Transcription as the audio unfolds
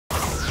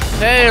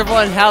Hey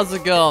everyone, how's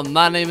it going?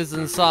 My name is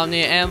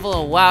Insomnia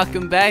Anvil and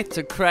welcome back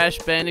to Crash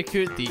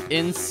Bandicoot, the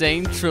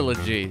Insane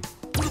Trilogy.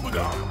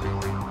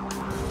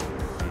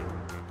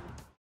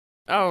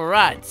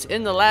 Alright,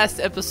 in the last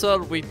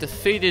episode we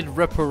defeated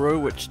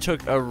Ripperoo, which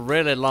took a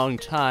really long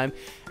time,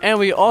 and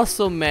we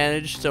also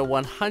managed to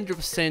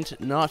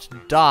 100% not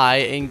die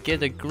and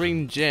get a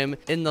green gem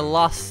in the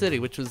Lost City,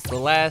 which was the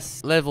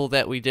last level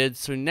that we did.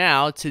 So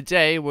now,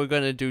 today, we're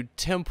gonna do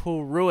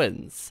Temple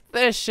Ruins.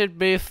 This should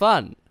be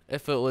fun.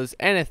 If it was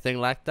anything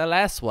like the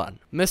last one.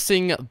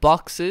 Missing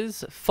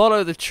boxes,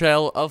 follow the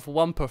trail of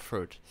Wumpa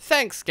Fruit.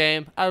 Thanks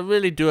game, I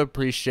really do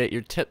appreciate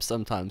your tips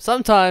sometimes.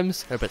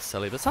 Sometimes they're a bit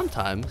silly, but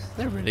sometimes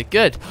they're really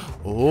good.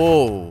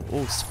 Oh,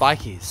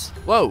 spikies.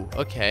 Whoa,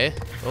 okay.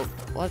 Oh,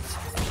 what?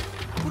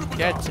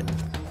 Get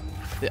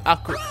the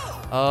aqua.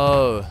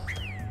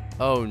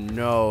 Oh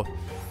no.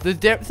 The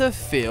depth of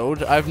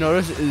field, I've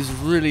noticed, is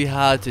really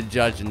hard to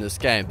judge in this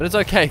game. But it's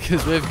okay,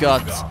 because we've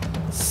got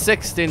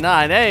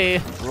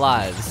 69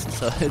 lives,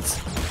 so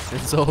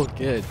it's all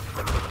good.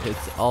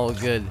 It's all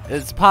good.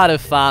 It's part of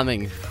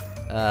farming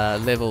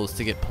levels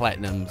to get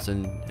platinums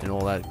and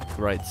all that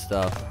great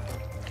stuff.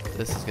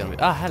 This is gonna be.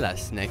 Oh, hello,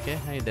 Snakey.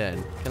 How you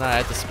doing? Can I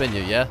have to spin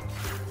you? Yeah.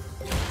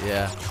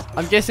 Yeah.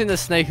 I'm guessing the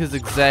snake is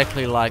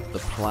exactly like the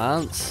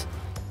plants.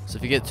 So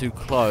if you get too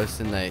close,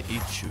 then they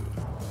eat you.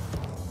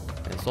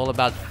 It's all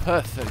about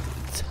perfect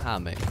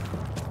timing.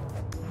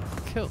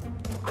 Cool.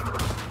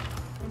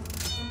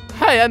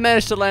 Hey, I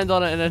managed to land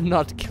on it and it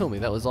not kill me.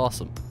 That was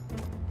awesome.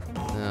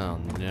 Oh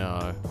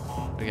no.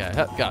 Okay,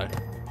 go.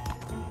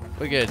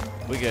 We're good.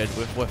 We're good.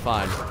 We're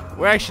fine.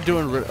 We're actually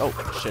doing. Oh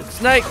shit,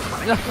 snake!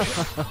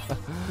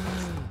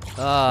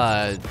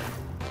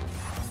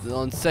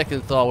 On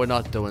second thought, we're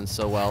not doing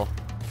so well.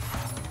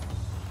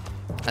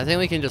 I think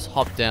we can just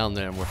hop down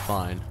there and we're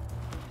fine.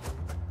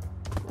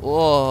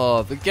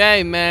 Whoa, the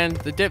game, man.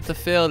 The depth of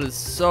field is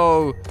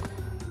so.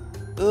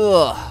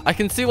 Ugh. I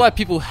can see why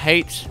people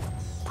hate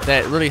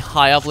that really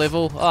high up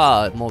level.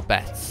 More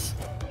bats.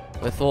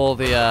 With all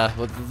the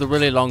with the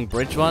really long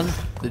bridge one,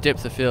 the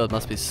depth of field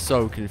must be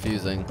so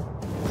confusing.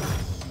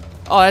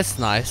 Oh, that's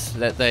nice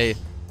that the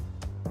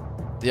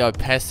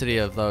opacity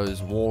of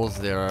those walls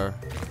there are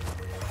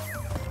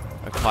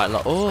quite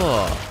low.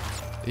 Oh,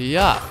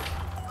 yuck.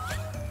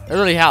 It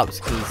really helps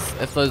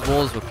because if those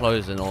walls were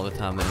closing all the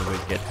time, then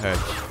we'd get hurt.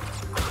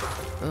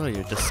 Oh,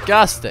 you're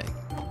disgusting.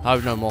 I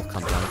hope no more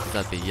come down because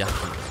that'd be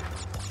yucky.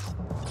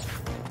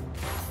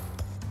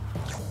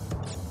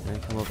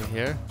 Come over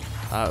here.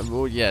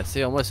 Oh yeah, see,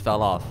 I almost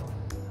fell off.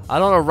 I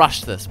don't want to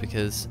rush this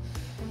because.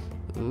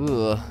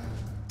 Can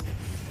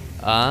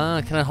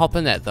I hop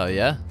in that though?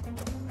 Yeah.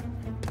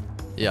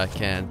 Yeah, I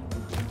can.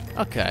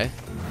 Okay.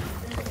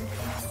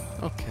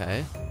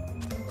 Okay.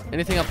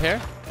 Anything up here?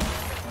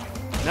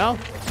 No.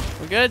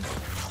 We're good.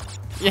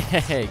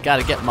 Yeah.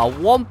 Gotta get my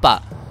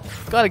Wumpa.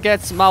 Gotta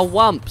get my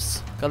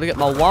Wumps. Gotta get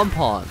my Wump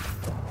on.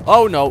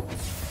 Oh no.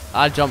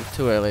 I jumped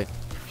too early.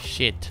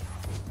 Shit.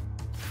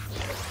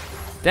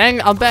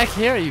 Dang, I'm back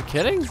here. Are you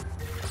kidding?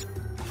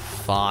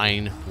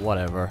 Fine.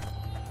 Whatever.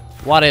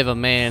 Whatever,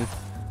 man.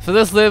 For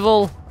this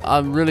level,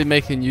 I'm really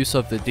making use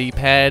of the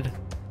D-pad.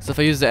 So if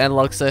I use the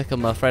analog stick,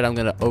 I'm afraid I'm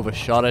going to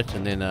overshot it.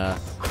 And then,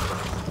 that's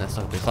not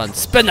going to be fun.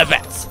 Spin the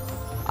bats!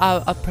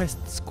 I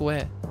pressed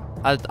square.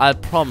 I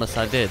promise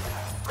I did.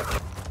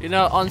 You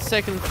know, on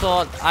second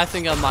thought, I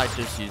think I might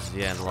just use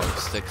the analog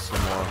stick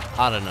some more.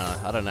 I don't know.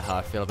 I don't know how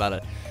I feel about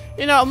it.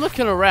 You know, I'm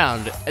looking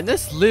around, and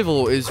this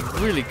level is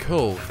really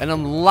cool, and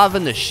I'm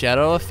loving the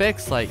shadow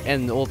effects, like,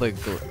 and all the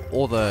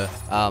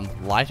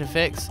light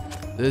effects.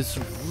 It's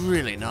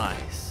really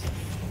nice.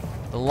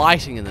 The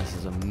lighting in this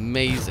is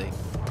amazing.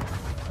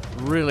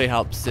 Really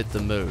helps set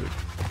the mood.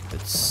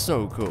 It's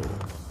so cool.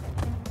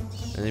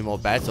 Any more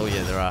bats? Oh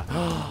yeah, there are.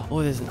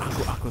 Oh, there's an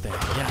aqua there.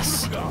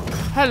 Yes.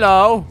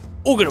 Hello.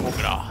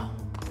 Oogada.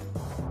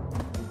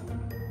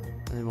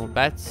 Any more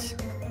bats?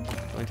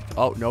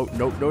 Oh, no.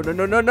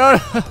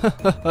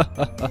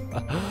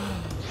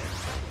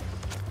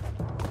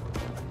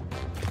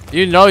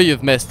 You know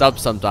you've messed up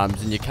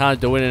sometimes and you can't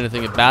do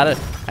anything about it.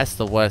 That's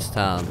the worst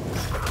time.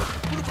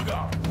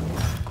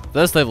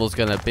 This level is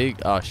gonna be.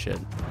 Oh shit.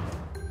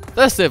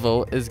 This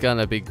level is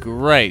gonna be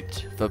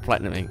great for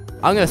platinuming.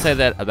 I'm gonna say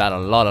that about a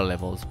lot of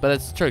levels, but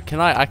it's true. Can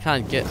I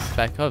can't get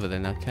back over there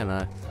now, can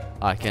I?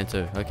 Oh, I can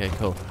too. Okay,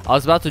 cool. I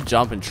was about to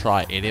jump and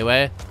try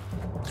anyway.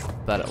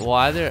 But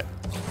why there?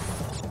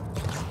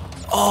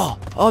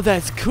 Oh,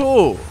 that's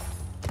cool.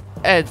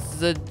 It's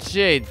the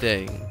G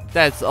thing.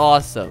 That's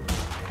awesome.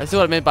 That's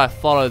what I meant by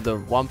follow the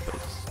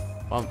Wumpers.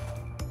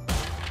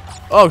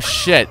 Oh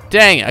shit,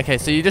 dang it. Okay,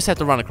 so you just have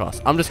to run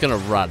across. I'm just gonna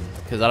run,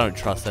 because I don't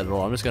trust that at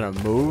all. I'm just gonna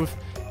move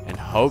and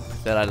hope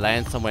that I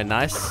land somewhere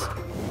nice.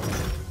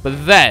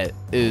 But that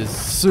is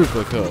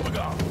super cool.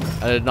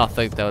 I did not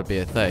think that would be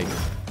a thing.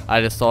 I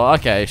just thought,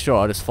 okay, sure,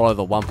 I'll just follow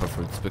the Wumpa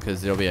Fruits,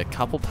 because there'll be a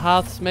couple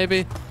paths,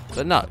 maybe.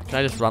 But no, can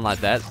I just run like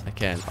that? I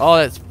can. Oh,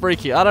 that's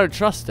freaky. I don't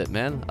trust it,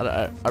 man.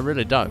 I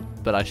really don't.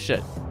 But I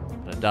should.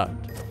 But I don't.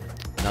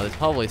 Now, there's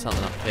probably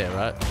something up here,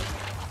 right?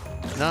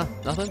 No?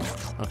 Nothing?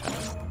 Okay.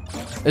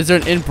 Is there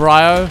an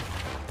embryo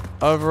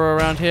over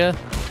around here?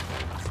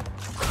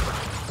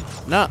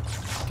 No.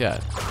 Good.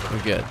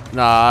 We're good.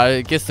 No,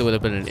 I guess there would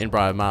have been an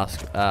embryo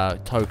mask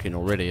token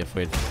already if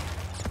we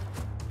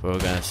were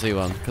going to see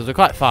one. Because we're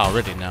quite far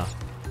already now.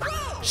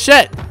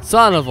 Shit!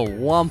 Son of a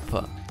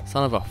wumper.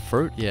 Son of a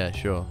fruit? Yeah,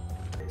 sure.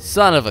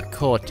 Son of a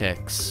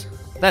cortex.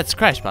 That's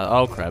crashed by the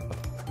oh crap.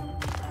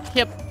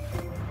 Yep.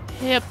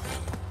 Yep.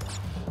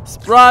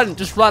 Run!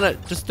 Just run it.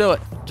 Just do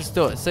it. Just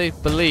do it. See?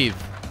 Believe.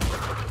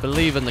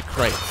 Believe in the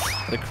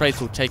crates. The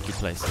crates will take you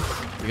places.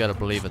 You gotta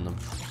believe in them.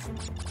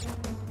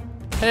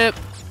 Hip.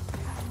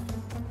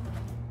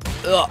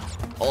 Ugh.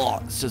 Oh,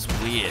 it's just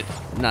weird.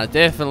 No,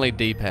 definitely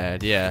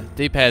D-pad. Yeah,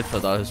 D-pad for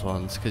those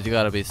ones. Because you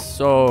gotta be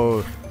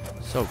so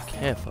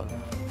careful.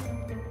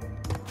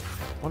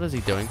 What is he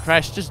doing?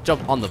 Crash, just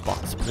jump on the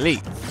box,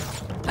 please.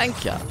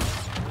 Thank you.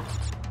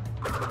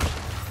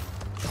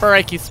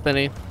 Breaky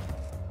spinny.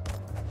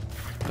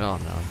 Oh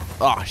no.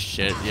 Oh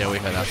shit. Yeah, we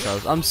hurt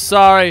ourselves. I'm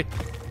sorry.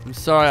 I'm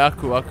sorry,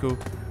 Aku.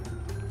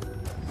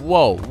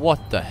 Whoa,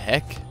 what the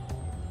heck?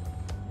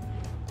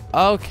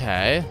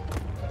 Okay.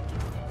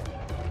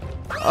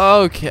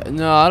 Okay.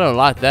 No, I don't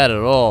like that at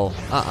all.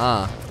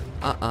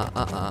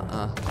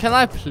 Can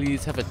I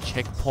please have a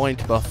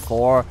checkpoint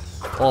before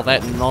all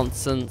that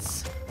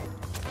nonsense?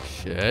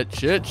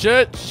 Shit.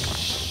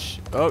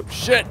 Oh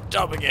shit,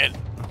 jump again.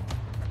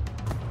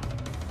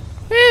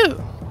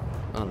 Phew.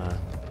 Oh no.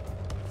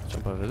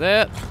 Jump over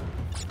there.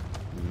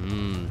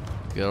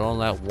 Get on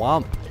that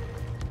wump.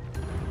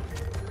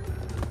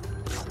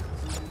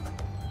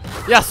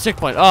 Yes,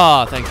 checkpoint.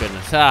 Oh, thank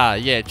goodness. Ah,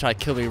 yeah, try to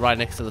kill me right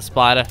next to the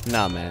spider.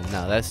 No, man.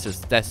 No, that's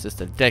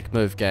just a dick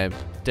move game.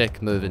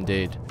 Dick move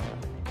indeed.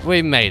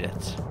 We made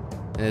it.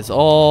 And there's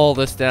all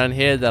this down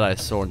here that I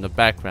saw in the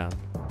background.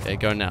 Okay,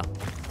 go now.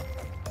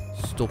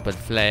 Stupid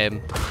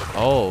flame.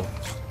 Oh,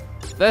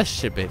 this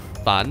should be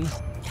fun.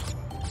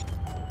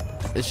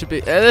 This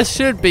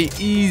should be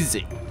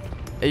easy.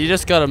 You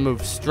just gotta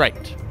move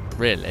straight,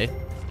 really.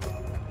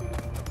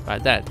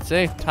 Like that.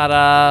 See?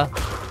 Ta-da!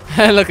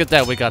 Look at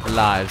that, we got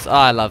lives. Oh,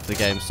 I love the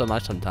game so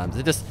much sometimes.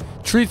 It just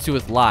treats you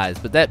with lives,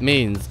 but that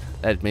means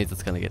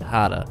it's gonna get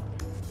harder.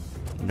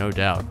 No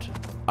doubt.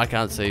 I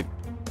can't see.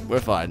 We're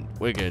fine.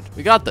 We're good.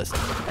 We got this.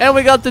 And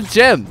we got the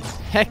gem.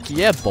 Heck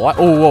yeah, boy.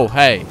 Oh, whoa,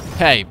 hey.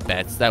 Hey,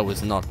 bats. That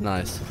was not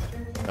nice.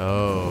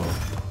 Oh.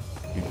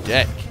 You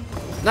dick.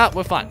 No,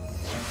 we're fine.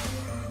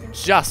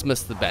 Just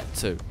missed the bat,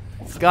 too.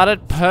 Got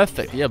it.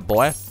 Perfect. Yeah,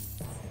 boy.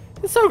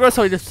 It's so gross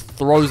how he just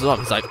throws them up.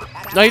 He's like,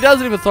 no, he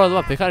doesn't even throw them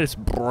up. He kind of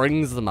just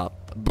brings them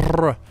up.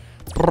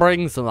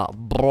 Brings them up,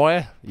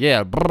 boy. Yeah.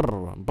 I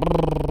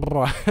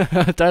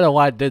don't know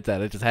why I did that.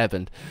 It just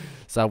happened.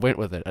 So I went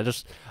with it. I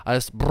just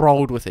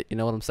rolled with it. You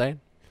know what I'm saying?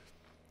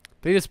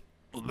 But he just,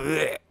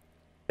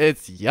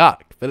 it's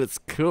yuck, but it's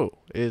cool.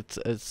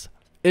 It's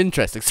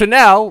interesting. So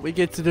now we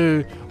get to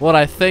do what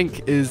I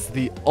think is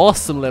the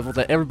awesome level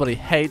that everybody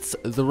hates,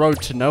 the road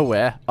to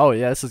nowhere. Oh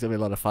yeah, this is gonna be a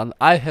lot of fun.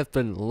 I have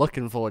been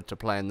looking forward to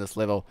playing this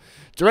level.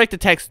 Direct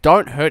attacks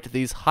don't hurt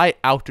these high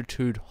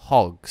altitude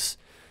hogs.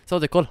 So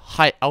they're called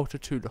high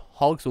altitude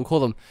hogs. We'll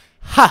call them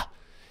ha.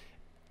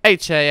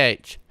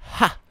 H-A-H.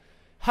 Ha.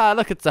 Ha,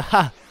 look, it's a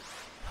ha.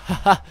 Ha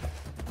ha.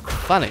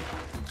 Funny.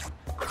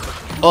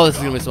 Oh, this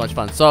is gonna be so much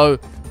fun. So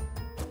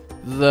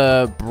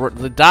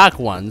the dark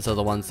ones are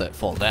the ones that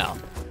fall down.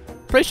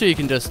 Pretty sure you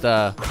can just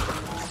go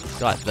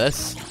like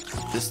this.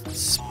 Just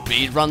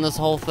speed run this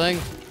whole thing.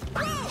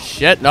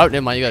 Shit, no,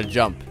 never mind, you gotta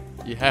jump.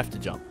 You have to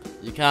jump.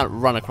 You can't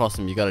run across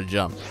them, you gotta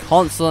jump.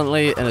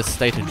 Constantly in a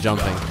state of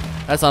jumping.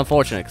 That's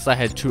unfortunate, because I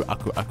had 2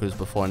 Akus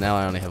before, now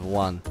I only have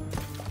 1.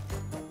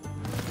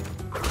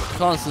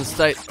 Constant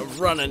state of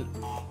running.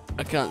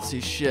 I can't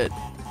see shit.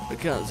 I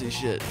can't see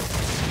shit.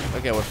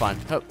 Okay, we're fine.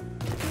 Oh,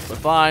 we're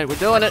fine, we're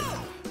doing it.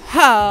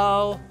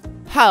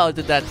 How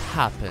did that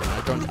happen?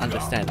 I don't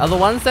understand. Are the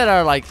ones that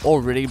are like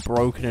already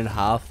broken in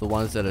half the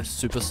ones that are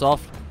super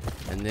soft?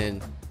 And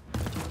then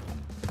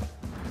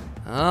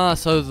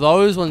so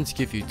those ones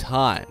give you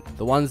time.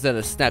 The ones that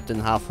are snapped in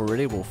half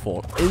already will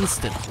fall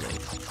instantly.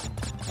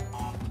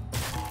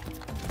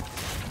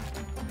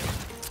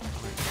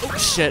 Oh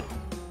shit.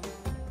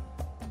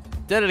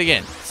 Did it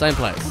again. Same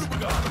place.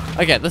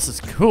 Okay, this is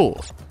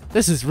cool.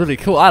 This is really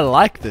cool. I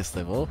like this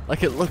level.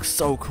 Like, it looks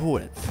so cool.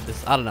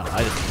 It's I don't know.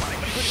 I just like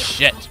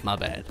shit. My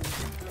bad.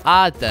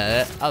 I did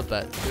it. I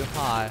bet too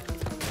high.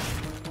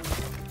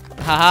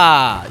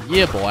 Haha.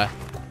 Yeah, boy.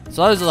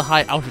 So those are the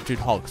high altitude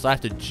hogs. So I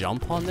have to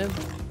jump on them.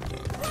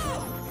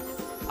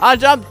 I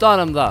jumped on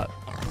them though.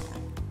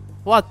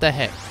 What the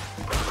heck?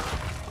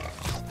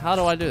 How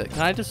do I do that?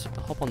 Can I just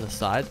hop on the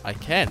side? I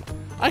can.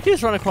 I can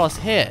just run across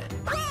here.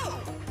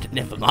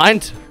 Never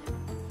mind.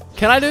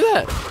 Can I do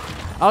that?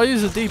 I'll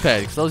use the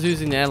D-pad because I was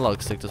using the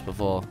analog stick just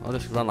before. I'll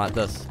just run like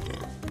this.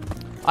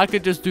 I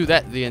could just do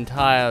that the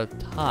entire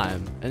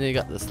time. And then you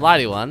got the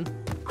slidey one.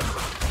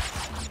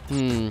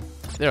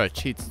 There are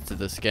cheats to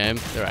this game.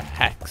 There are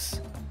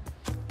hacks.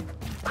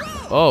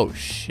 Oh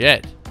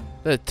shit.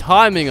 The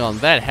timing on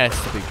that has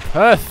to be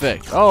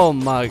perfect. Oh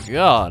my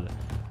god.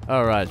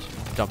 Alright.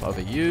 Jump over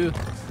you.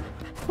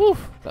 Whew,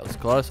 that was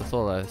close. I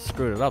thought I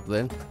screwed it up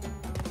then.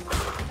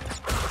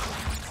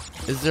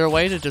 Is there a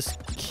way to just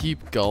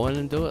keep going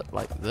and do it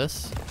like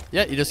this?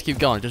 Yeah, you just keep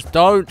going. Just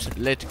don't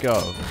let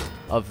go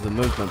of the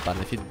movement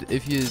button.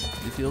 If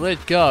you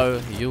let go,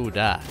 you'll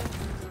die.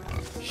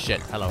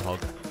 Shit. Hello, hog.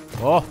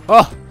 Oh,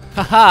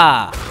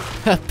 haha!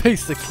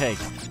 Piece of cake.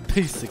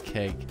 Piece of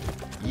cake.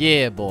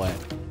 Yeah, boy.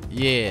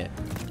 Yeah.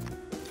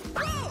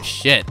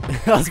 Shit.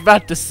 I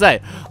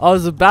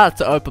was about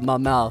to open my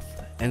mouth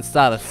and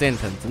start a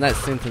sentence, and that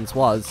sentence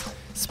was,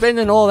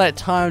 spending all that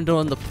time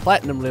doing the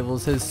platinum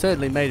levels has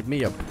certainly made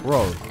me a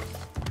pro.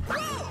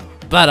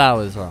 But I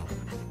was wrong.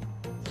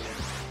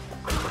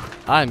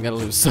 I'm gonna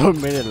lose so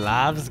many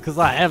lives because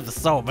I have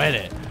so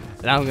many.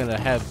 And I'm gonna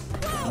have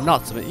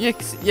not so many. You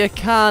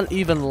can't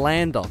even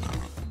land on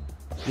them.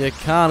 You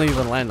can't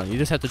even land on them. You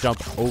just have to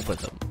jump over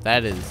them.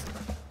 That is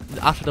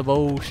utter the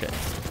bullshit.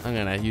 I'm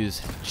gonna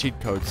use cheat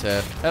codes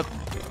here. Yep.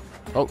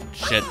 Oh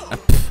shit. I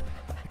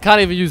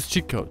can't even use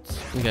cheat codes.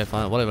 Okay,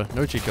 fine, whatever.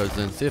 No cheat codes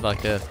then. See if I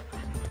can.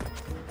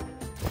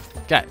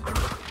 Okay.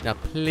 Now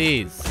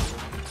please.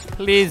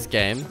 Please,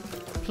 game.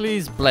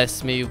 Please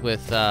bless me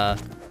with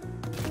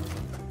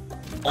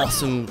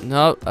awesome.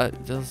 No, I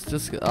was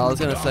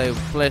gonna say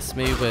bless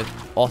me with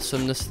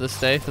awesomeness this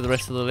day for the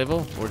rest of the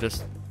level, or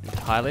just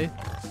entirely.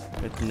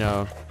 But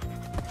no.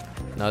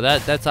 No,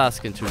 that's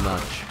asking too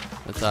much.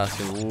 That's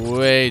asking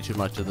way too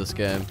much of this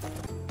game.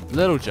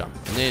 Little jump,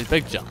 and then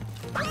big jump.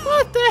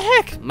 What the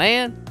heck,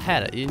 man? I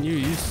had it.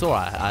 You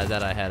saw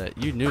that I had it.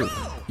 You knew.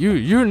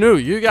 You knew.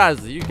 You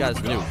guys knew. You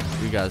guys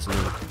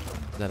knew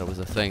that it was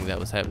a thing that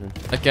was happening.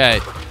 Okay,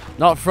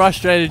 not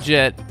frustrated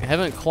yet.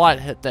 Haven't quite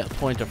hit that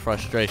point of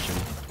frustration,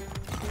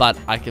 but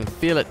I can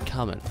feel it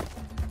coming.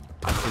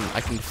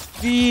 I can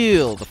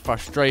feel the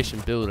frustration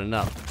building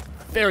up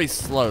very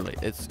slowly.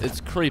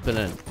 It's creeping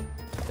in.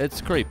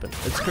 It's creeping.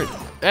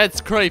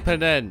 It's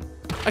creeping in.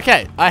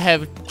 Okay, I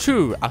have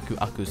 2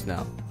 Akus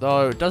now.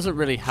 Though it doesn't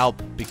really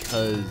help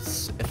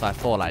because if I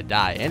fall, I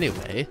die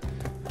anyway.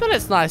 But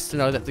it's nice to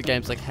know that the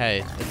game's like,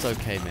 hey, it's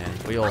okay, man.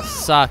 We all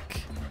suck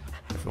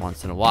every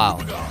once in a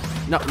while.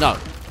 No.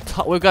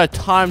 We've got to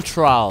time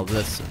trial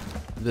this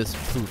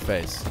poo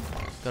face.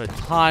 Got to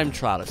time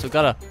trial it. So we've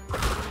got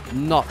to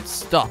not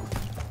stop.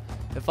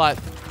 If I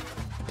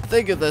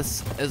think of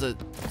this as a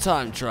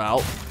time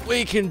trial,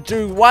 we can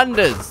do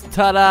wonders.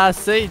 Ta-da!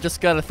 See,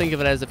 just gotta think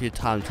of it as if you're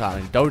time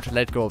trialing. Don't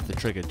let go of the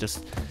trigger.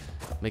 Just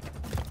make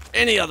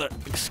any other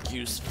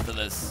excuse for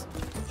this.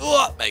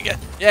 Ooh, make it.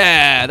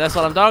 Yeah, that's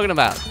what I'm talking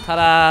about.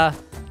 Ta-da!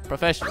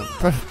 Professional.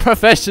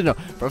 Professional.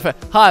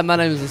 Hi, my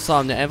name is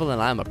N'Sane BOI,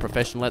 and I'm a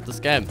professional at this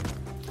game.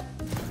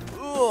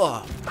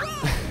 Ooh.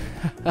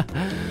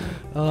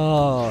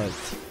 Oh,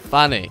 it's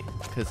funny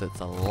because it's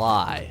a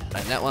lie.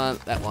 Right, that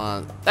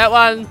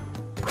one.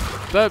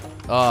 Boop.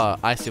 Oh,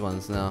 icy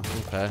ones now.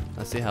 Okay,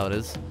 I see how it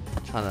is.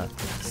 Trying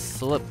to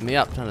slip me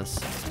up, trying to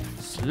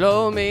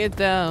slow me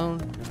down.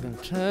 I'm gonna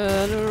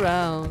turn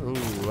around. Ooh,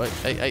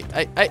 hey,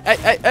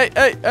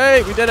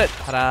 we did it.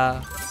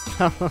 Ta-da.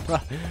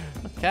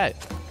 Okay.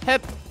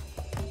 Hip.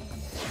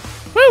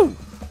 Woo!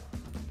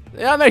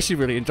 Yeah, I'm actually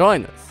really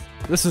enjoying this.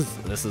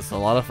 This is a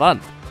lot of fun.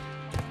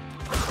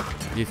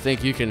 You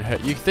think you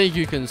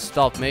can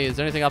stop me? Is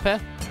there anything up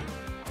here?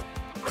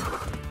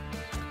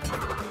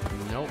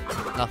 Nope.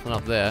 Nothing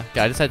up there.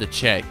 Okay, I just had to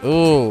check.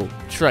 Ooh,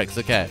 tricks.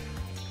 Okay.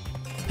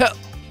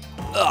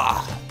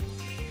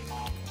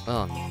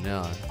 Oh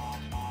no.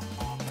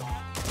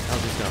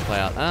 How's this gonna play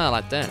out? Ah,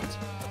 like that.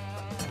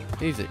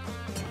 Easy.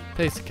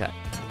 Piece of cake.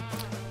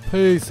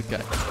 Piece of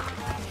cake.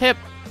 Hip.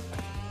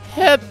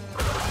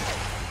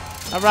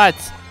 Alright.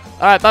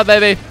 Alright, bye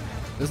baby.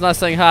 It was nice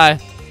saying hi.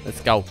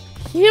 Let's go.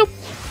 Yep.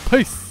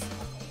 Peace.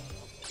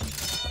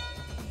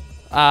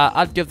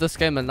 I'd give this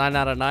game a 9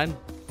 out of 9.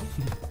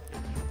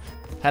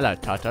 Hello,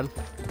 turtle.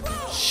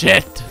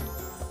 Shit.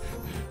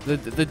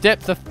 The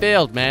depth of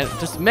field, man, it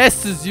just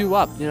messes you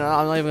up. You know,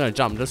 I'm not even gonna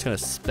jump. I'm just gonna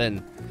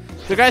spin.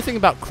 The great thing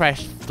about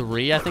Crash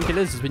 3, I think it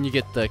is when you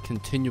get the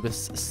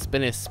continuous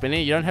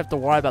spinny. You don't have to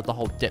worry about the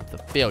whole depth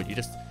of field. You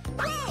just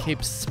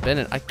keep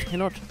spinning. I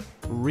cannot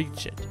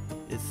reach it.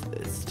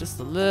 It's just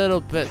a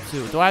little bit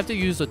too. Do I have to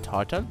use the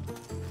turtle?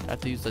 I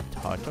have to use the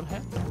turtle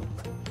head?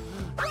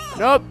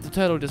 Nope, the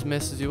turtle just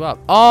messes you up.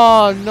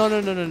 Oh, no.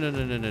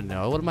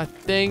 What am I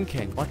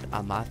thinking? What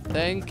am I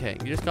thinking?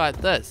 You just go like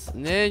this,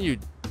 and then you...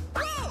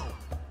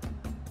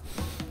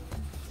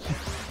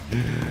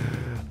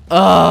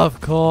 Oh, of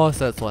course,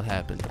 that's what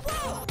happened.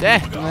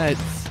 Damn it.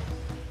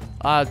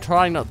 I'm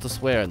trying not to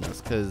swear in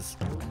this, because...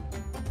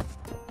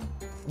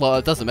 Well,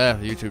 it doesn't matter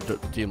if YouTube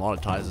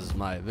demonetizes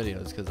my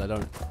videos, because I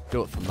don't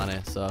do it for money,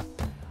 so...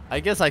 I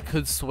guess I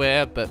could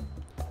swear, but...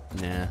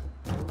 Nah.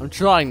 I'm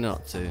trying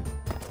not to.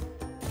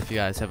 If you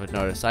guys haven't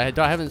noticed, I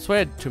haven't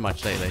sweared too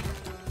much lately.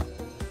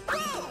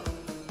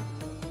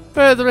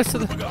 Where are the rest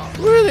of the...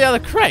 Where are the other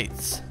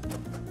crates?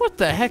 What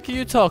the heck are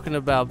you talking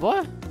about,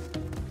 boy?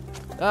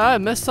 Did I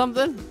miss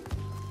something?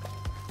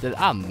 Did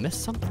I miss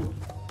something?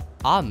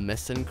 I'm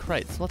missing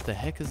crates. What the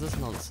heck is this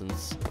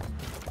nonsense?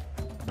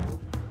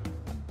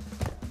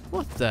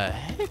 What the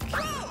heck?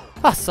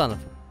 Ah, son of...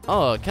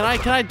 Oh, can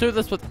I do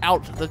this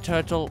without the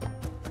turtle?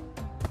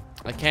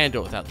 I can do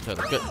it without the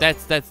turtle. Good.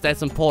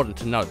 That's important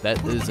to note.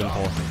 That is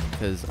important,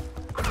 because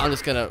I'm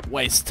just gonna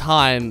waste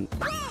time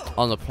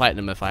on the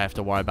platinum if I have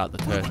to worry about the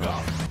turtle.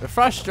 The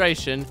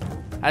frustration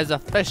has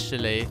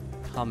officially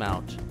come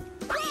out.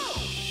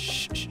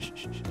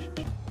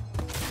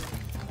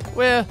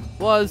 Where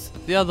was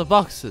the other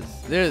boxes?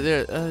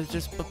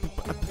 Just...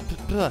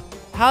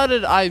 How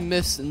did I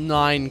miss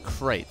 9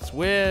 crates?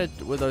 Where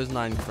were those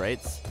 9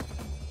 crates?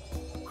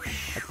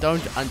 I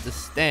don't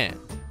understand.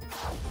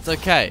 It's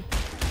okay.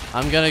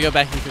 I'm gonna go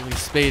back and quickly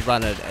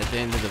speedrun it at the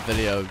end of the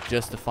video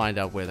just to find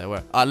out where they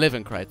were.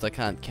 11 crates. I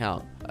can't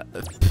count.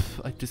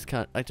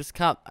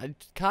 I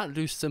can't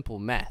do simple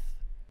math.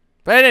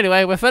 But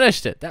anyway, we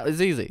finished it. That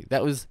was easy.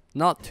 That was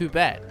not too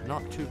bad.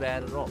 Not too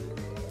bad at all.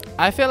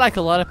 I feel like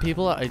a lot of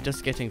people are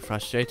just getting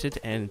frustrated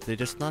and they're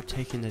just not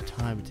taking their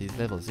time with these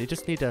levels. You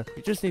just need to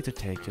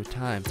take your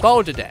time.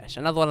 Boulder Dash,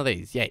 another one of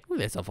these. Yay. Ooh,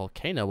 there's a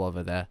volcano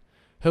over there.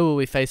 Who will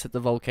we face at the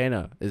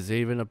volcano? Is there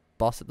even a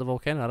boss at the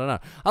volcano? I don't know.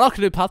 Unlock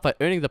a new path by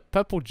earning the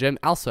purple gem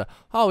elsewhere.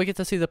 Oh, we get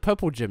to see the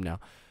purple gem now.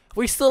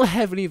 We still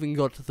haven't even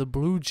got to the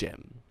blue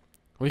gem.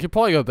 We could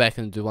probably go back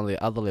and do one of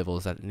the other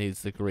levels that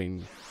needs the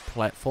green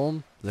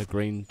platform, the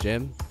green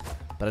gem.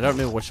 But I don't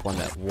remember which one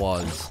that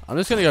was. I'm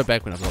just gonna go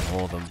back when I've got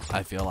all of them.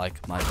 I feel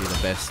like might be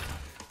the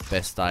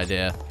best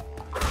idea.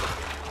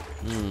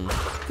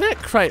 That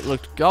crate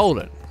looked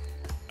golden.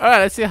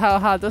 Alright, let's see how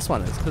hard this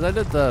one is, because I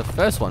did the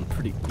first one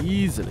pretty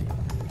easily.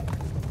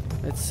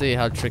 Let's see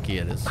how tricky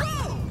it is.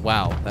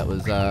 Wow, that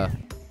was a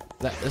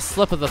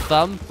slip of the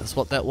thumb. That's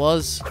what that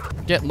was.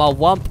 Get my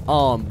wump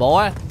on,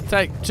 boy.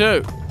 Take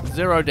 2.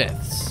 0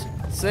 deaths.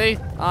 See?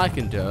 I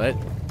can do it.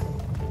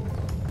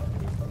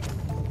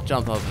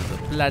 Jump over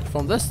the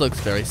platform. This looks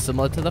very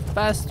similar to the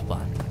first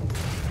one.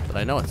 But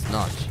I know it's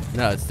not.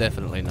 No, it's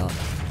definitely not.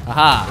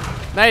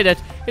 Aha! Made it!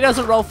 He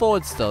doesn't roll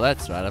forward still.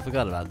 That's right, I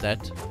forgot about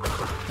that.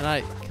 Can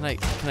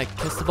I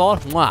kiss the ball?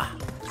 Mwah!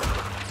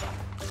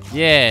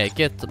 Yeah,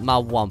 get my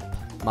wump.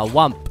 My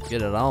wump.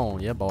 Get it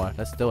on. Yeah, boy.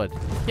 Let's do it.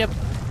 Yep.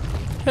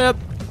 Yep.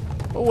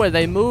 Oh,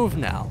 they move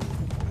now.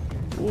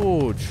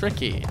 Ooh,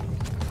 tricky.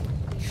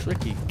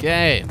 Tricky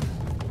game.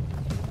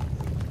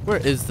 Where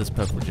is this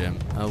purple gem?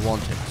 I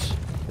want it.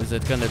 Is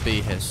it gonna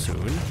be here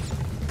soon?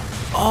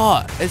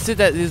 Oh, is it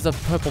that there's a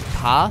purple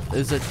path?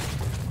 Is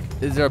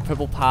there a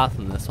purple path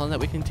in this one that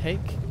we can take?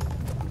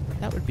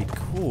 That would be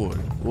cool.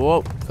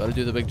 Whoa, gotta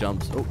do the big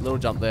jumps. Oh, little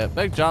jump there.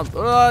 Big jump.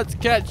 Oh, it's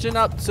catching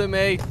up to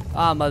me.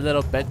 I'm a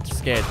little bit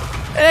scared.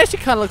 It actually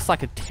kind of looks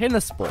like a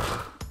tennis ball.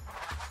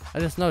 I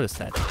just noticed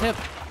that. Yep.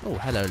 Oh,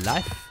 hello,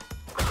 life.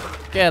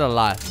 Get a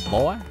life,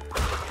 boy.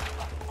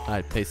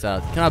 Alright, peace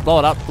out. Can I blow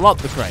it up? Blow up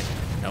the crate.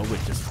 No, it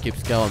just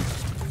keeps going.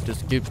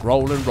 Just keep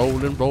rolling,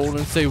 rolling,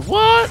 rolling. Say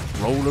what?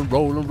 Rolling,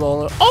 rolling,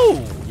 rolling.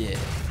 Oh, yeah.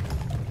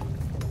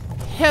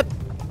 Hip.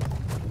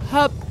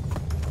 Hup.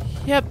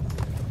 Yep.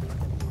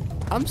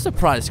 I'm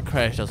surprised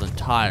Crash doesn't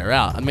tire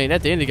out. I mean,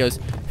 at the end he goes,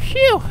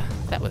 phew,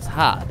 that was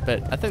hard.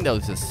 But I think that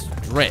was just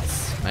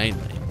stress,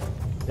 mainly.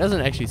 He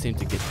doesn't actually seem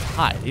to get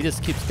tired. He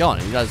just keeps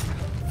going. He does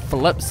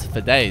flips for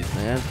days,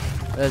 man.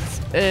 It's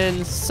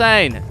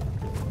insane.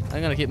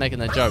 I'm gonna keep making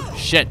that joke.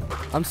 Shit.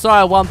 I'm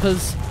sorry,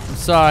 Wumpers. I'm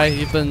sorry.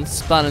 You've been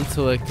spun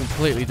into a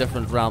completely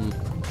different realm.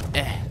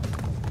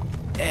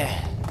 Yeah,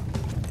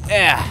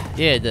 I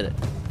did it.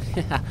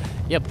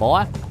 Yeah,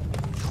 boy.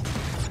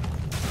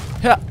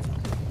 Yeah.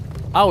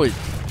 I would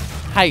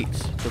hate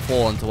to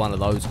fall into one of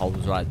those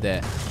holes right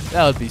there.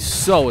 That would be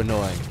so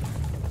annoying.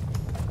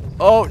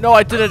 Oh, no,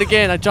 I did it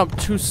again. I jumped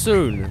too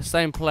soon.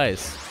 Same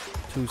place.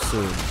 Too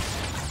soon.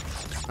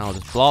 I'll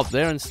just blow up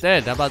there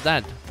instead. How about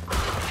that?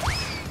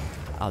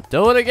 I'll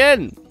do it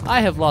again.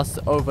 I have lost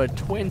over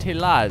 20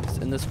 lives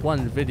in this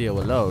one video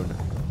alone.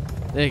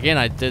 Then again,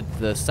 I did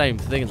the same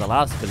thing in the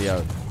last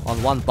video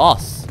on one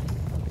boss.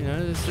 You know,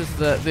 it's just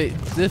the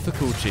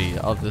difficulty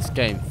of this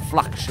game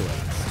fluctuates.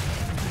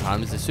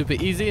 Sometimes they're super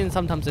easy and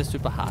sometimes they're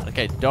super hard.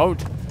 Okay,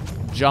 don't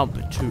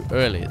jump too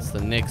early. It's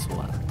the next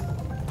one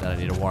that I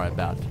need to worry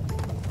about.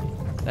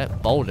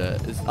 That boulder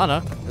is... Oh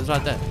no, it's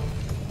right there.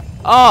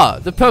 Oh,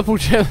 the purple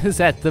gem is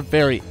at the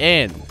very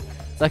end.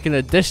 It's like an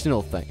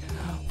additional thing.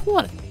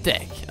 What a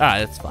dick.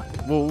 Alright, that's fine.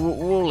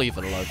 We'll leave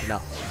it alone for now.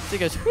 So he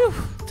goes, whew,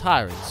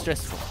 tiring,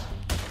 stressful.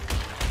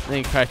 And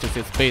then Crash just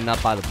gets beaten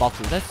up by the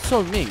boxes. That's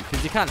so mean,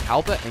 because you can't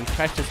help it, and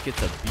Crash just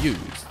gets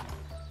abused.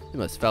 He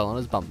almost fell on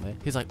his bum there.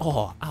 He's like,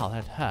 oh, ow,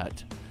 that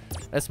hurt.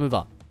 Let's move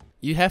on.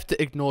 You have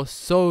to ignore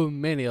so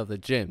many of the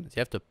gems.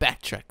 You have to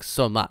backtrack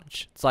so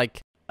much. It's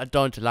like, I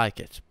don't like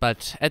it.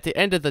 But at the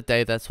end of the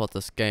day, that's what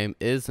this game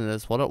is, and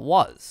that's what it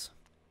was.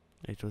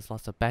 It was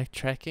lots of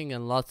backtracking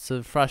and lots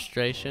of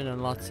frustration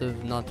and lots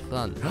of not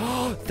fun.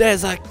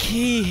 There's a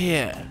key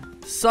here!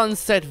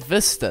 Sunset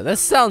Vista. This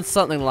sounds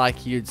something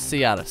like you'd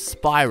see out of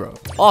Spyro.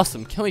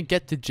 Awesome. Can we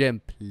get the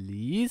gem,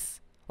 please?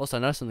 Also,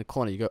 notice in the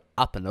corner you go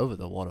up and over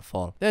the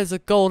waterfall. There's a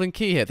golden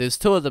key here. There's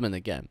 2 of them in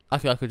the game. I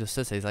could just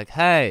sit there. He's like,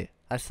 hey,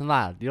 I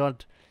smiled. You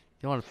want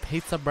a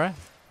pizza, bruh?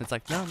 It's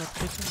like, no, not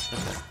pizza.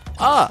 Okay.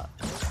 Ah!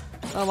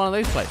 Oh, one of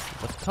these places.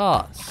 Of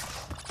course.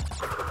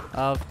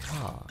 Of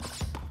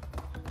course.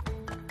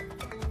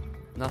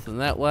 Nothing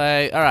that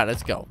way. Alright,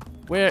 let's go.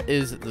 Where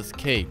is this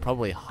key?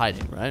 Probably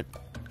hiding, right?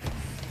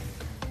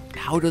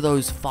 How do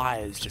those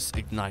fires just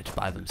ignite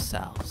by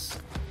themselves?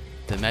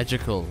 They're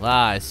magical.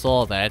 Ah, I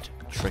saw that.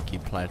 Tricky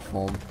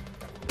platform.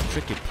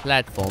 Tricky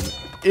platform.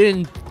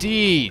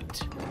 Indeed.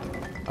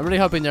 I'm really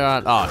hoping there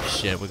aren't... Oh,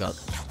 shit. We got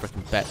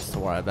freaking bats to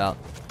worry about.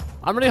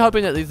 I'm really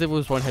hoping that these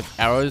levels won't have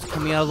arrows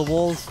coming out of the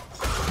walls.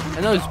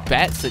 And those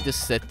bats that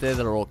just sit there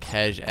that are all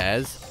cash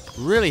as.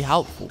 Really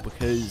helpful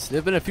because there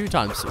have been a few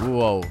times...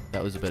 Whoa,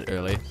 that was a bit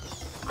early.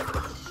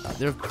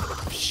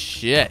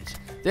 Shit.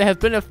 There have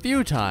been a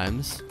few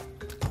times...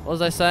 What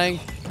was I saying?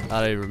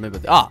 I don't even remember.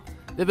 There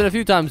have been a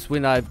few times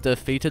when I've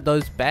defeated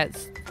those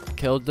bats,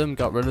 killed them,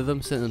 got rid of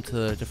them, sent them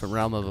to a different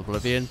realm of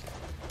oblivion,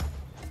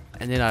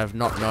 and then I've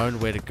not known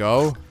where to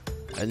go,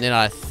 and then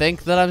I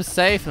think that I'm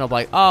safe, and I'm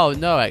like, oh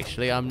no,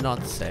 actually, I'm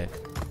not safe.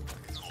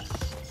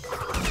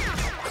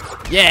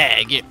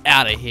 Yeah, get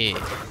out of here.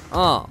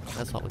 Oh,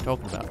 that's what we're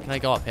talking about. Can I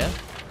go up here?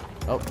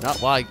 Oh, no,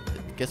 well, I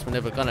guess we're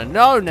never gonna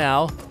know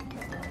now.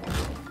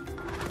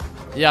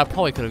 Yeah, I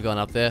probably could have gone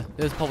up there.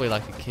 There's probably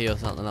like a key or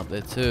something up there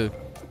too.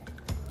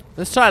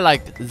 Let's try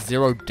like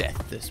zero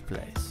death this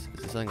place. Is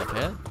there something up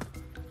here?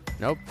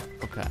 Nope.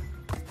 Okay.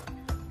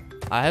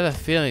 I have a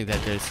feeling that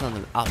there's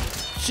something up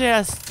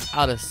just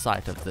out of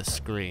sight of the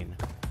screen.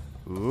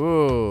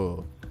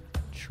 Ooh.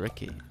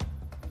 Tricky.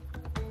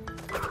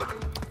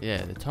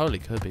 Yeah, it totally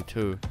could be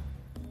too.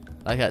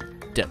 Like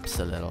it dips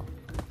a little.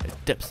 It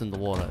dips in the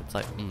water. It's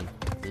like,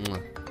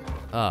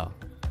 Oh.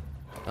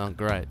 Oh,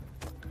 great.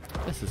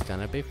 This is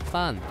gonna be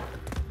fun.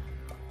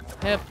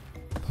 Yep.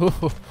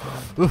 Oh,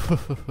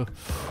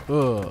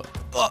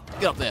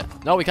 get up there.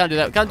 No, we can't do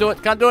that. We can't do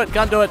it. Can't do it.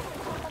 Can't do it.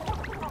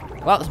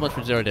 Well, that's much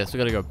for zero deaths. We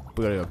gotta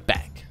go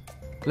back.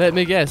 Let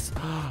me guess.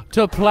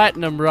 To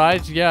platinum,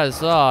 right?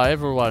 Yes. Oh,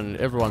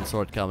 everyone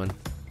saw it coming.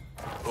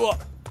 Oh.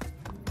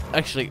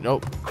 Actually,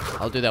 nope.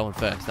 I'll do that one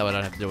first. That way I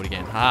don't have to do it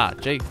again. Ha,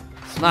 gee.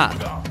 Smart.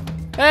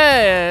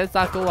 Hey, it's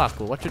Aku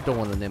Aku. What you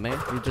doing in there, man?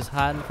 You just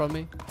hiding from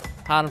me?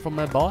 Hiding from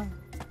my boy?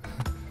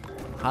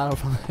 Hiding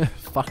from the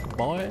fuck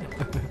boy?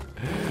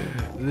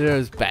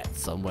 There's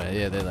bats somewhere.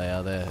 Yeah, there they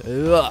are there.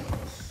 Ugh.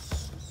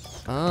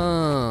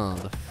 Oh,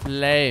 the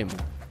flame.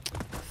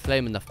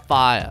 Flame in the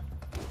fire.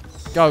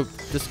 Go.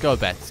 Just go,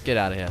 bats. Get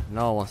out of here.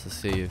 No one wants to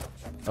see you.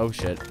 Oh,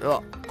 shit.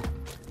 Ugh.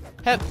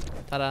 Hep.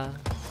 Ta-da.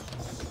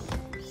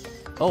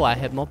 Oh, I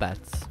have more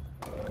bats.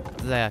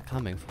 They are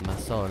coming from my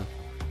soul.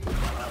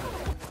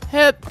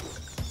 Hip!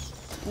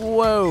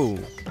 Whoa!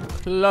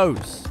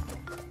 Close.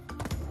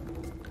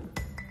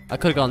 I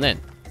could have gone then.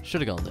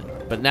 Should have gone then.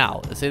 But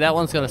now, see, that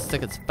one's gonna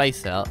stick its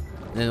face out,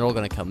 and then they're all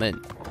gonna come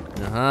in.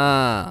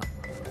 Aha!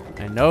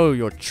 I know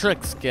your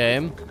tricks,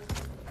 game.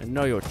 I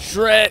know your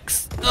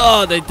tricks.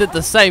 Oh, they did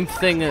the same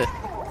thing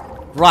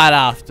right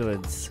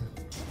afterwards.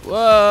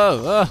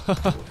 Whoa!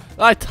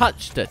 I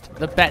touched it.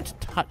 The bat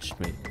touched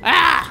me.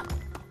 Ah!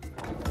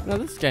 Now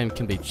this game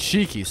can be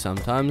cheeky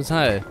sometimes,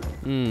 hey?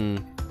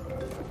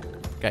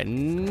 Okay,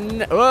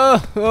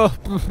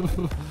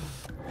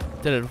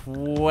 did it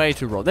way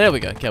too raw. There we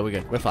go. Okay, we're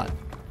good. We're fine.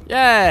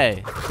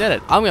 Yay! Did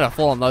it. I'm gonna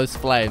fall on those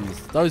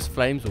flames. Those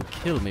flames will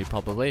kill me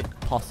probably.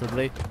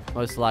 Possibly.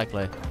 Most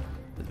likely.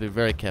 Have to be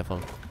very careful.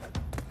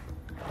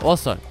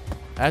 Also,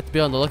 I have to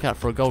be on the lookout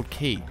for a gold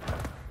key.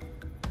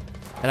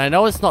 And I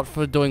know it's not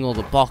for doing all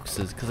the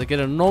boxes, because I get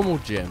a normal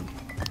gem.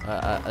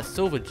 A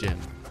silver gem.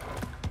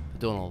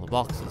 Doing all the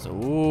boxes.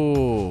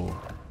 Ooh.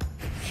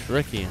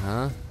 Tricky,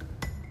 huh?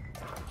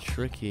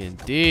 Tricky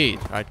indeed.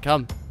 Alright,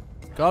 come.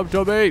 Come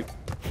to me.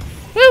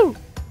 Woo!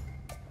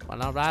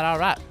 Well,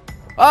 alright.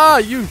 Ah,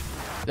 you!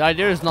 The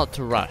idea is not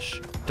to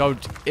rush.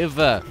 Don't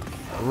ever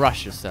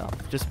rush yourself.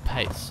 Just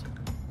pace.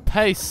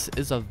 Pace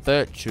is a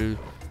virtue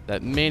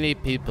that many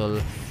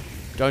people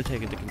don't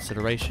take into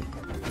consideration.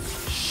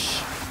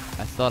 Shh.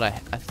 I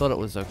thought it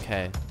was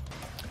okay.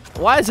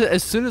 Why is it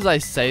as soon as I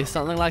say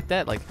something like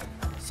that, like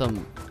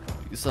some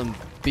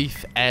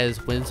beef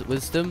as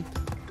wisdom,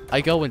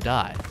 I go and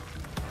die?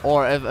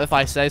 Or if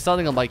I say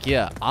something, I'm like,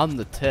 yeah, I'm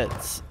the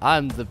tits.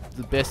 I'm the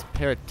best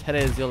pair of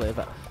titties you'll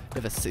ever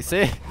see.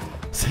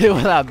 See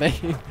what I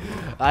mean?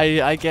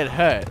 I get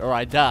hurt, or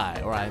I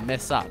die, or I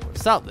mess up, or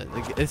something.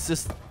 It's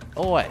just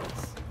always.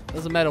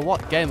 Doesn't matter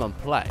what game I'm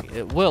playing.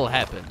 It will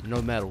happen, no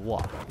matter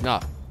what. No,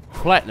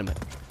 platinum it.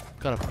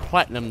 Gotta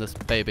platinum this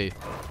baby.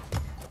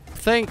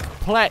 Think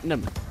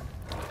platinum.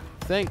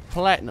 Think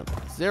platinum.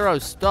 Zero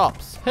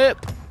stops.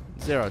 Hip.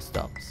 Zero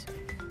stops.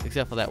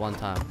 Except for that one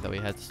time that we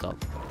had to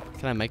stop.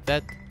 Can I make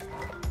that?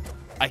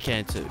 I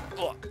can too.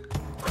 Oh.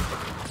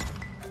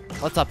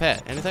 What's up here?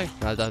 Anything?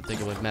 No, I don't think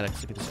it would matter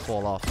because it could just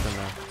fall off.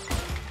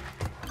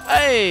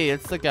 Hey,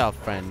 it's the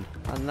girlfriend.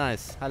 How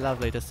nice. How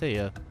lovely to see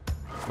you.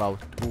 Well,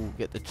 we'll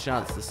get the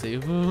chance to see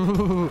you.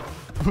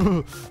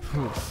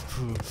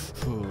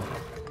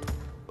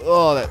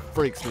 Oh, that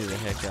freaks me the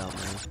heck out,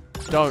 man.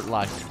 Don't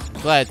like it.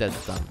 Glad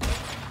that's done.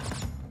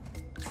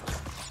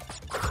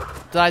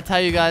 Did I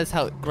tell you guys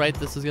how great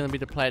this is going to be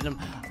to platinum?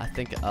 I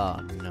think, oh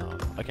no.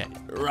 Okay,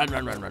 run,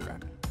 run, run, run,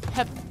 run.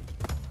 Hep.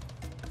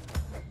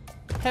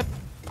 Hep.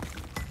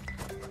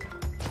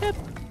 Hep.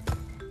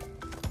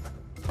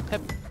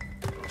 Hep.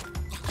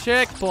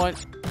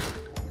 Checkpoint.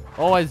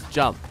 Always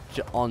jump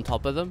on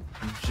top of them,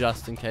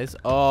 just in case.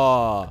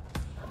 Oh.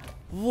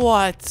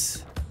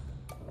 What?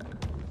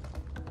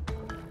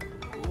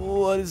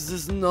 What is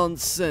this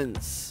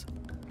nonsense?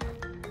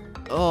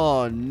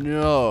 Oh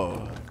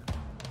no.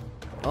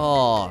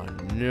 Oh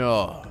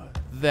no.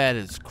 That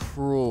is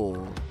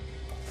cruel.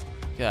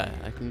 Okay,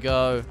 I can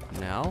go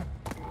now.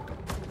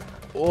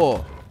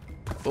 Oh.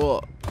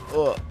 Oh.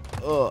 Oh.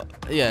 Oh.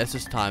 Yeah, it's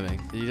just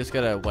timing. You just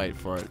gotta wait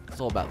for it.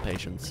 It's all about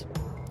patience.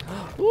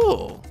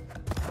 Ooh.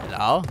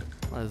 Hello.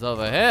 What is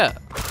over here?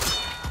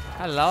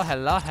 Hello,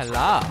 hello,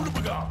 hello.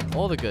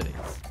 All the goodies.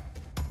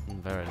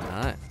 Very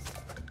nice.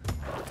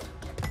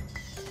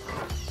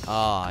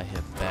 Oh, I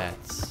hear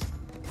bats.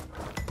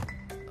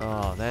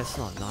 Oh, that's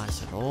not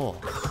nice at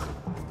all.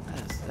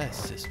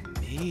 That's just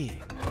mean.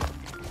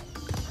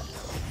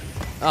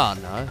 Oh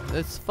no,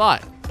 it's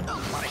fine.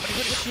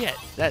 Shit,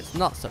 that's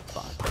not so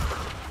fun.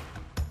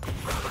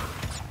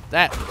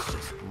 That was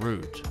just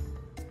rude.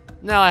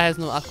 Now I has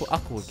no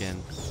aqua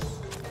again.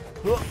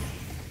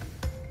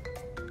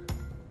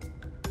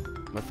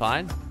 We're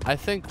fine? I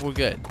think we're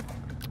good.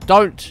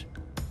 Don't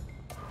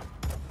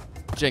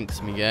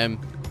jinx me, game.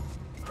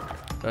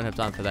 Don't have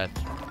time for that.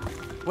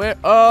 Where?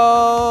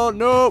 Oh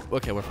no!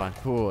 Okay, we're fine.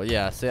 Cool.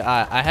 Yeah. See,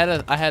 I had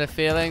a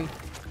feeling.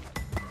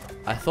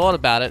 I thought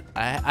about it.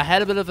 I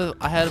had a bit of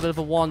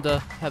a wander.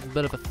 Have a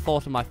bit of a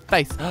thought in my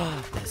face.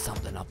 There's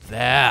something up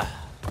there.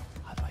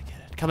 How do I get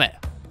it? Come here.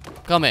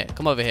 Come here.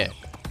 Come over here.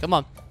 Come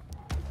on.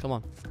 Come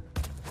on.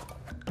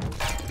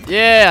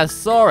 Yeah, I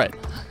saw it.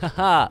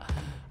 Haha.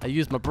 I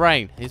used my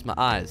brain. I used my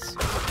eyes.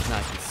 Now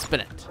I can spin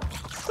it.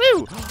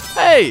 Woo!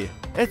 Hey!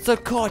 It's a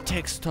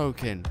Cortex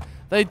token.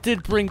 They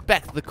did bring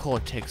back the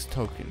Cortex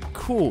token.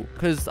 Cool.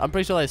 Because I'm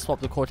pretty sure they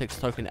swapped the Cortex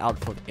token out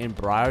for the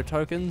Embryo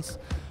tokens.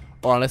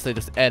 Or unless they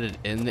just added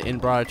in the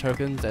Embryo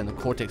tokens. And the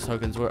Cortex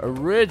tokens were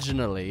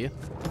originally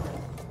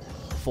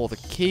for the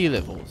key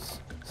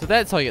levels. So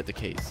that's how you get the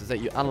keys. Is that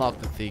you unlock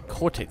the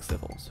Cortex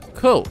levels.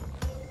 Cool.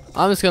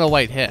 I'm just going to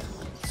wait here.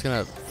 Just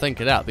going to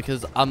think it out.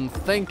 Because I'm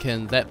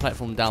thinking that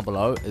platform down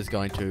below is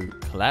going to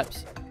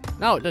collapse.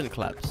 No, it didn't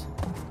collapse.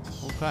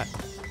 Okay.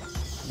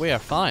 We are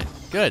fine.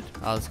 Good.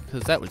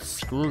 Because that would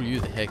screw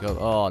you the heck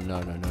up. Oh,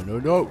 no, no, no, no,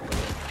 no.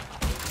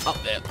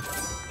 Up there.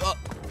 Oh,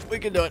 we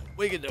can do it.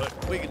 We can do it.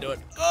 We can do it.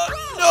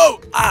 No!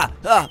 I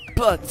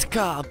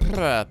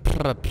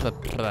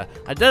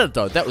did it,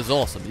 though. That was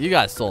awesome. You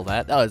guys saw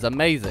that. That was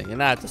amazing.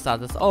 And I have to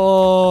start this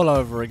all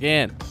over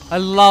again. I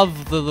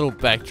love the little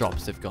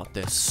backdrops they've got.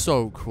 They're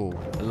so cool.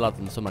 I love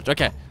them so much.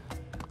 Okay.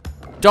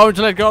 Don't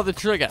let go of the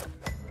trigger.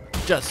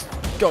 Just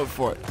go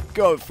for it.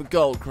 Go for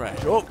Gold Crash.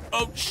 Oh,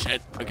 oh,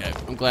 shit. Okay,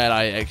 I'm glad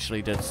I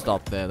actually did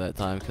stop there that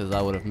time because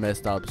I would have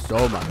messed up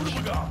so much.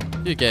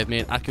 You gave me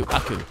an Aku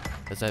Aku.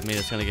 Does that mean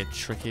it's going to get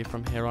tricky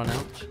from here on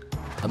out?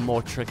 And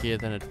more trickier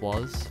than it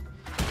was?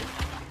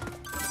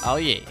 Oh,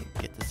 yeah.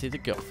 Get to see the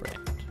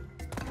girlfriend.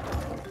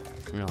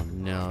 Oh,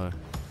 no.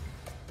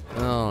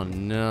 Oh,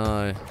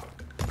 no.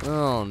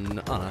 Oh,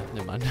 no. Oh, no.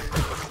 Never mind.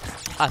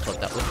 I thought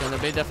that was going to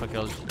be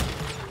difficult.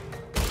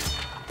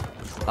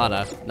 Oh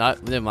no, no,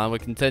 never mind, we're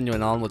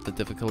continuing on with the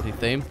difficulty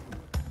theme.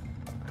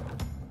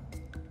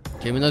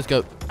 Okay, when those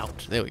go out,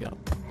 there we go.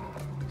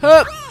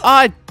 Hup!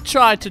 I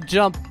tried to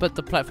jump, but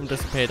the platform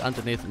disappeared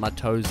underneath my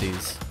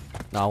toesies.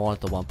 No, I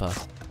want the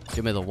wumper.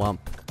 Give me the wump.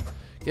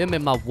 Give me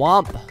my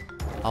wump.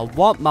 I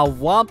want my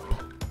wump.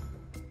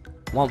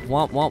 Wump,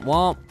 wump, wump,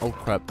 wump. Oh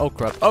crap, oh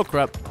crap, oh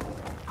crap.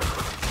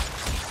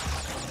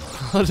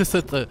 I just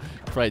hit the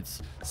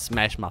crates,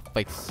 smash my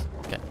face.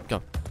 Okay,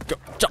 go, go,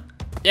 jump.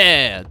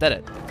 Yeah, did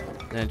it.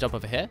 And then jump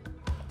over here.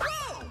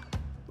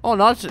 Oh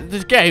no, the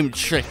game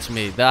tricked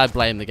me. I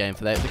blame the game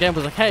for that. The game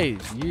was like, hey,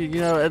 you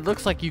know, it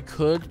looks like you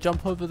could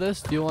jump over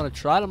this. Do you want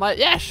to try it? I'm like,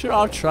 yeah, sure,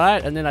 I'll try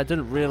it. And then I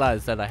didn't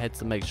realize that I had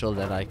to make sure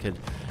that I could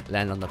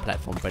land on the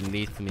platform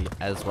beneath me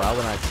as well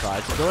when I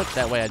tried to do it.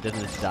 That way I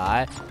didn't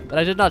die. But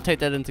I did not take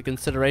that into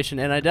consideration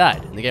and I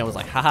died. And the game was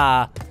like,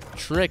 haha,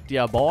 tricked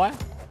ya, boy.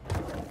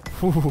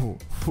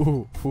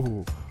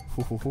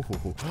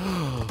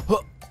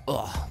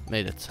 Oh,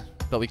 made it.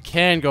 But we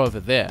can go over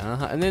there.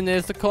 And then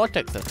there's the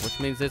Cortex, which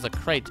means there's a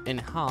crate in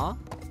here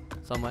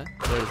somewhere.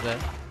 Where is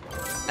that?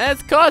 And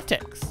it's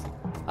Cortex.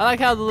 I like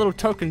how the little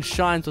token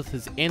shines with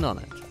his N on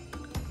it.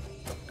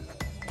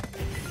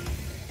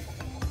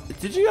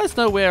 Did you guys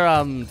know where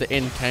the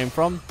N came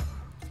from?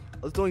 I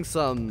was doing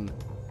some...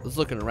 I was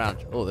looking around.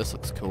 Oh, this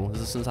looks cool. Is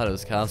this inside of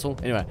his castle?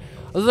 Anyway,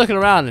 I was looking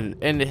around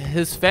and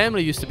his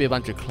family used to be a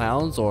bunch of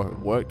clowns or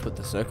worked with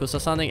the circus or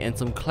something, and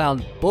some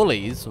clown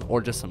bullies, or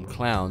just some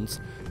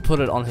clowns, put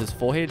it on his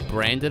forehead,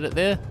 branded it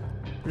there.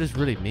 It is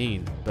really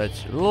mean,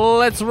 but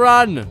let's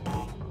run!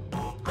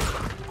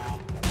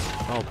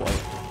 Oh boy.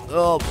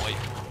 Oh boy.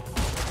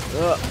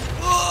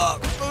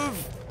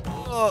 Move!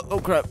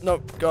 Oh crap, no,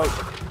 go.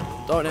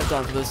 Don't have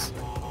time for this.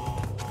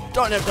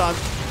 Don't have time.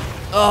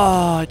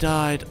 Oh, I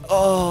died.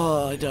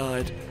 Oh, I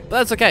died. But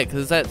that's okay,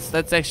 because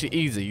that's actually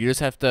easy. You just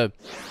have to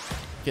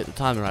get the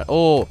timing right.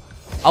 Oh,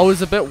 I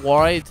was a bit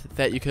worried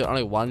that you could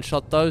only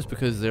one-shot those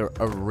because they're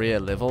a rare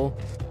level.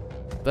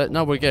 But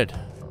no, we're good.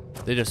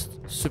 They're just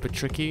super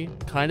tricky,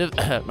 kind of.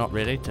 Not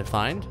really, to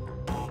find.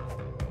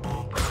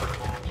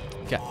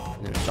 Okay,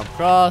 then jump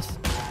across.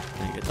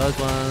 Then you get those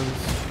ones.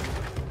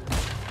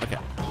 Okay.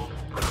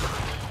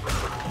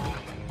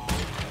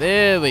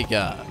 There we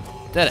go.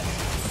 Did it.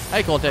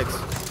 Hey, Cortex.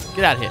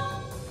 Get out of here.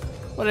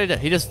 What did he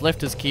do? He just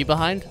left his key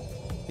behind.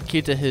 The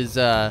key to his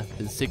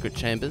secret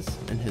chambers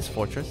in his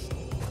fortress.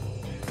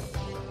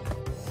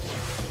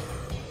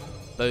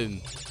 Boom.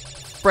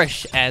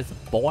 Fresh as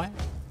boy.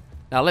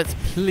 Now let's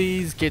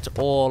please get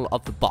all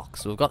of the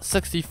box. We've got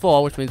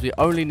 64, which means we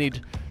only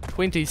need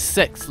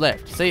 26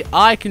 left. See,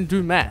 I can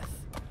do math.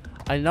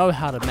 I know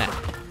how to math.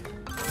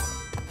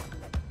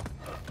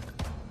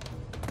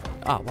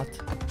 Ah, what?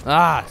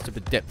 Ah,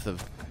 stupid depth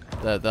of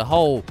the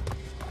whole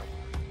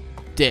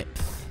depth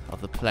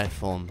of the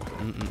platform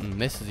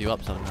messes you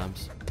up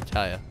sometimes, I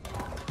tell ya.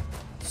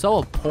 So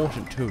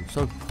important too,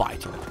 so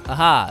vital.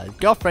 Aha,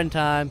 girlfriend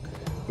time.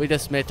 We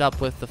just met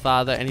up with the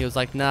father and he was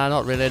like, nah,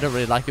 not really, I don't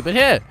really like it, but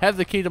here, have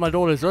the key to my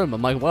daughter's room.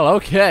 I'm like, well,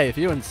 okay, if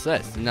you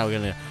insist. And now we're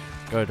gonna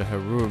go to her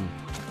room.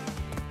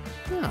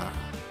 Ah,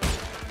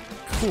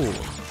 cool.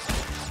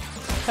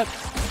 Hip,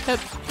 hip,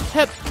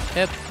 hip,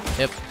 hip,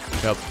 hip,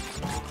 hip.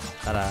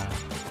 Ta-da.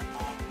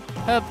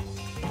 Hip,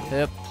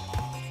 hip.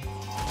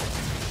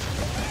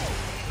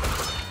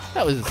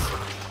 That was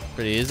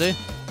pretty easy.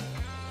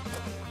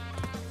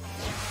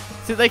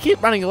 See, they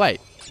keep running away.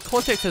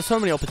 Cortex has so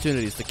many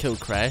opportunities to kill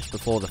Crash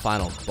before the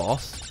final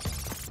boss,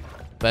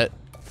 but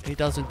he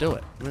doesn't do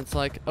it. And it's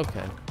like,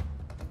 okay.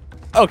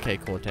 Okay,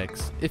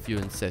 Cortex, if you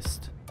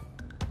insist.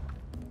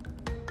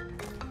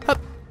 Hup.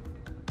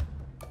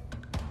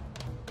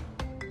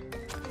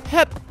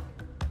 Hup.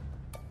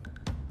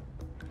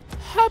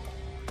 Hup.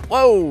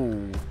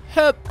 Whoa.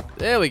 Hup.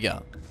 There we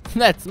go.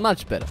 That's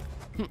much better.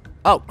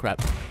 Oh,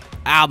 crap.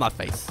 Ow, my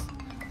face.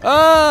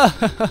 Ah!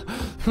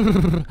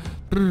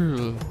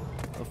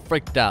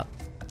 Freaked out.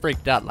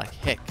 Freaked out like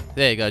heck.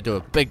 There you go, do a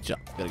big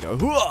jump. Gotta go.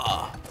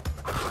 Whoa!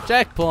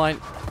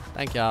 Checkpoint.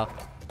 Thank y'all.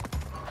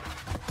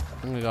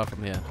 I'm gonna go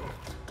from here.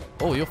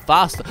 Oh, you're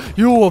faster.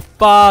 You're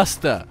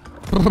faster.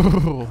 Go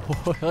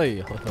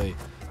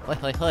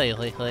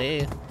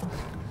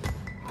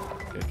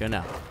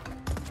now.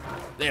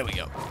 There we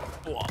go.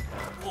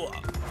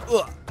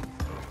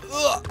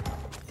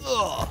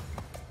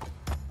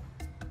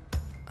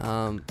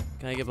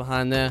 Can I get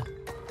behind there?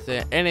 Is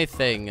there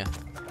anything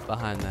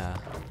behind there?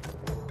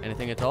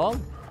 Anything at all?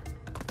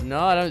 No,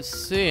 I don't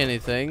see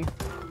anything.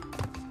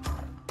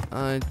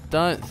 I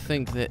don't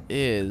think there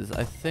is.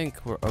 I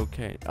think we're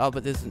okay. Oh,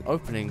 but there's an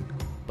opening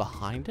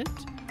behind it?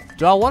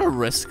 Do I want to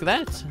risk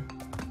that?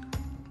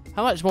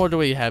 How much more do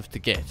we have to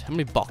get? How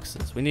many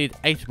boxes? We need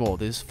 8 more.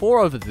 There's 4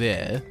 over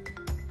there.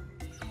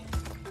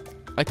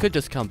 I could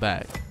just come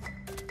back.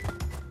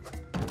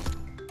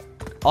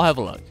 I'll have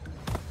a look.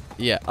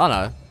 Yeah, oh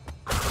no.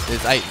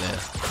 There's 8 there.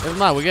 Never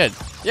mind, we're good.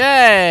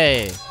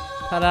 Yay!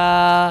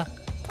 Ta-da!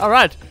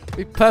 Alright,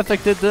 we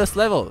perfected this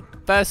level.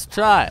 First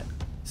try.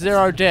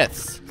 0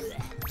 deaths.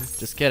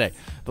 Just kidding.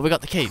 But we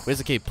got the key. Where's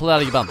the key? Pull it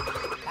out of your bum.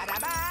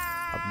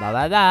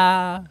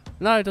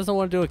 No, it doesn't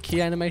want to do a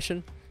key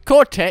animation.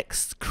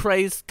 Cortex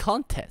Crazed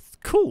Contest.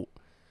 Cool.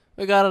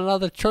 We got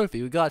another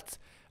trophy. We got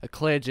a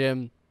clear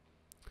gem.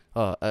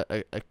 Oh,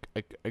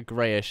 a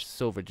grayish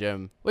silver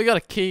gem. We got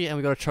a key and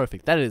we got a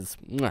trophy. That is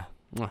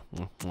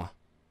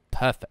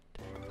perfect.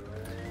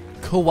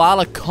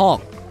 Koala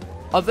Kong.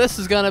 Oh, this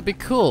is gonna be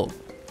cool.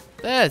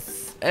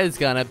 This is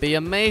gonna be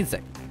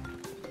amazing.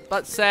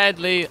 But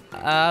sadly,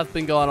 I've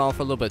been going on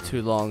for a little bit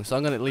too long, so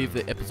I'm gonna leave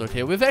the episode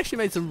here. We've actually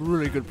made some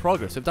really good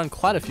progress. We've done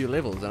quite a few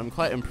levels, and I'm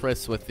quite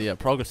impressed with the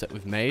progress that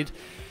we've made.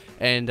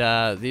 And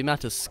the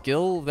amount of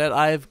skill that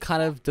I've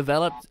kind of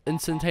developed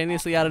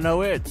instantaneously out of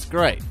nowhere, it's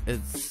great.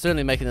 It's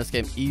certainly making this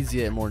game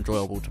easier and more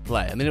enjoyable to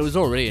play. I mean, it was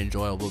already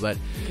enjoyable, but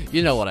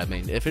you know what I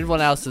mean. If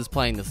everyone else is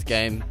playing this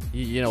game,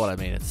 you know what I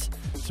mean. It's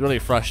really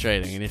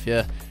frustrating, and if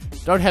you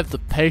don't have the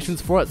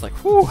patience for it, it's like,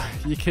 whew,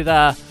 you could,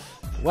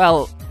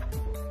 well,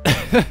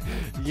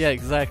 yeah,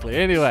 exactly.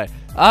 Anyway,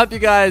 I hope you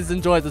guys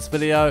enjoyed this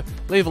video.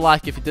 Leave a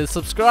like if you did.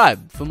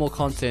 Subscribe for more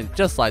content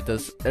just like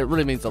this. It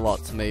really means a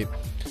lot to me.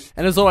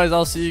 And as always,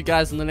 I'll see you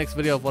guys in the next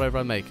video of whatever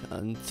I make.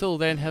 Until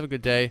then, have a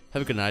good day,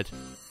 have a good night.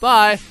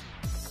 Bye!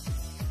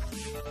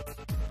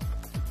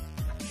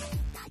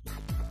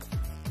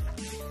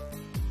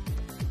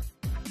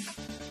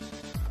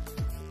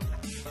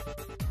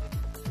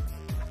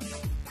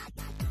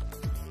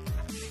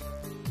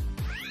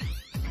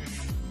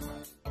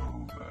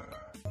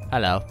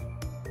 Hello.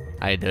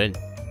 How you doing?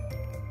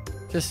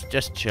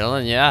 Just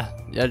chilling, yeah.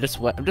 Yeah,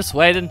 I'm just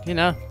waiting, you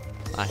know.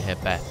 I hear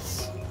back.